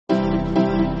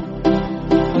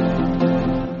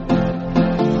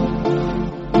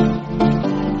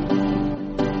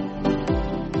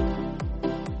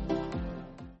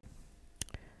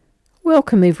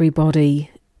Welcome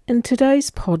everybody. In today's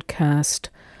podcast,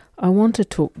 I want to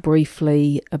talk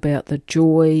briefly about the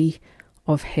joy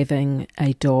of having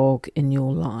a dog in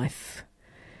your life.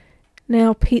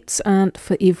 Now, pets aren't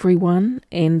for everyone,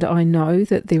 and I know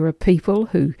that there are people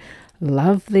who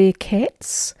love their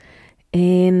cats,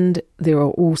 and there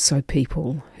are also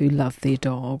people who love their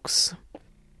dogs.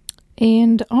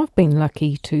 And I've been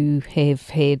lucky to have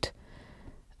had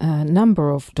a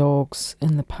number of dogs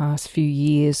in the past few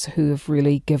years who have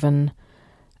really given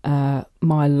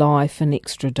my life an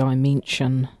extra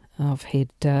dimension. I've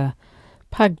had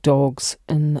pug dogs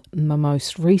in my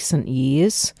most recent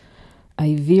years,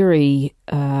 a very,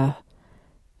 how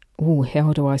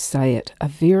do I say it, a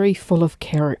very full of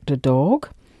character dog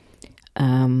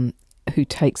who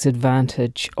takes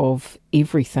advantage of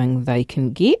everything they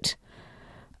can get,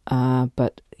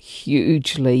 but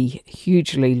hugely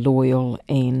loyal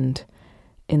and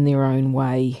in their own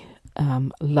way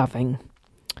loving.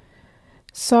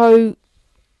 So,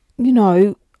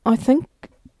 I think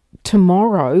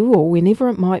tomorrow or whenever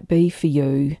it might be for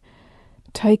you,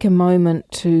 take a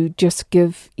moment to just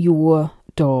give your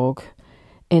dog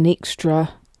an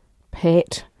extra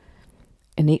pat,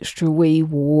 an extra wee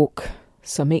walk,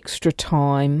 some extra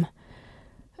time,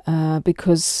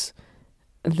 because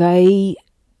they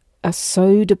are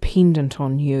so dependent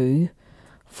on you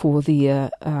for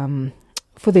their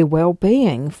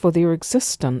well-being, for their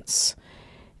existence,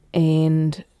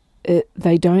 and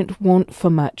they don't want for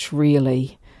much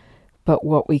really, but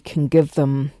what we can give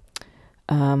them,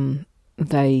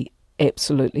 they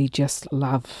absolutely just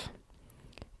love.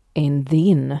 And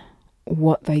then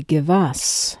what they give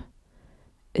us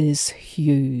is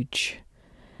huge,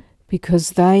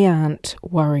 because they aren't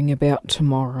worrying about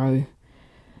tomorrow.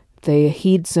 Their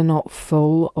heads are not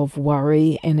full of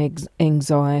worry and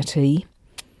anxiety.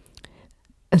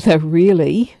 They're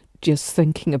really just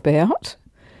thinking about,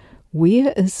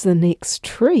 where is the next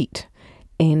treat?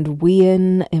 And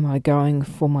when am I going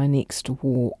for my next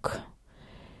walk?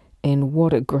 And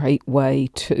what a great way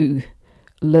to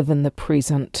live in the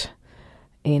present.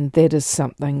 And that is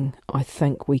something I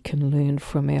think we can learn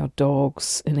from our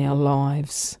dogs in our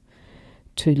lives,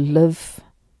 to live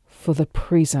for the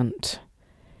present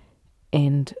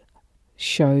and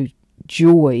show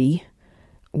joy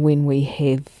when we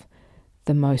have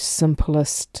the most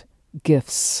simplest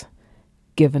gifts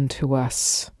given to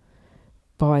us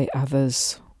by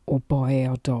others or by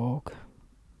our dog.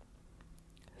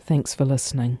 Thanks for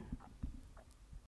listening.